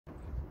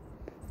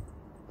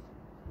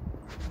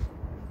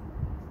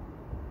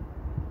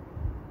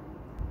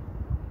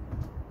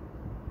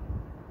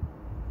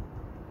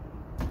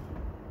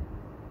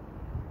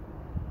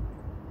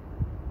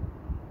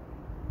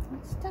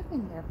stuck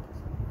in there?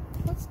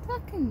 What's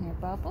stuck in there,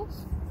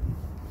 Bubbles?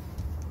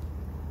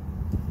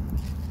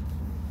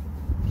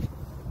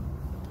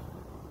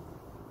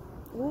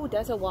 Ooh,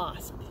 that's a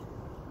wasp.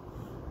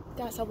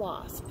 That's a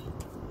wasp.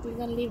 We're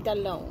gonna leave that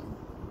alone.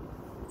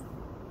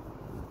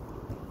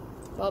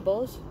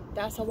 Bubbles,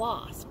 that's a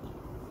wasp.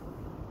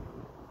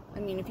 I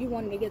mean, if you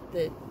wanted to get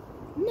the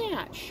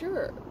gnat,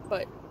 sure,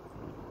 but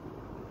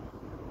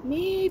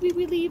maybe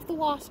we leave the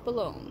wasp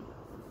alone.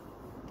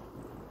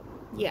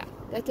 Yeah,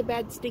 that's a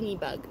bad stingy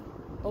bug,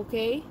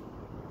 okay?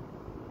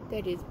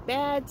 That is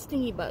bad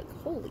stingy bug.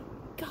 Holy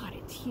God,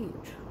 it's huge.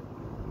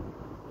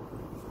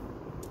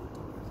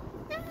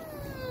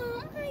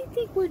 I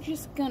think we're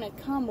just gonna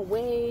come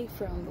away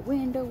from the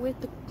window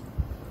with the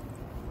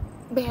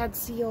bad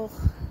seal.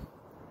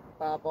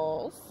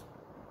 Bubbles.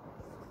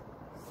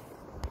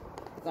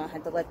 You're gonna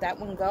have to let that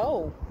one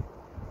go.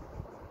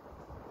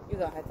 You're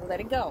gonna have to let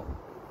it go.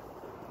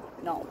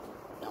 No,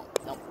 no,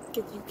 no,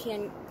 because you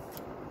can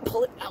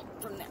pull it out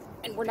from there,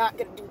 and we're not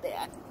gonna do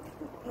that.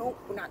 No,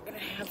 we're not gonna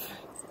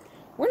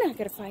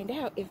find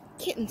out if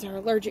kittens are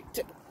allergic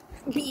to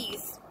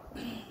bees.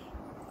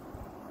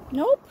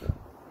 Nope.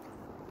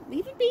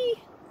 Leave it be.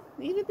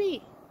 Leave it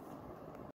be.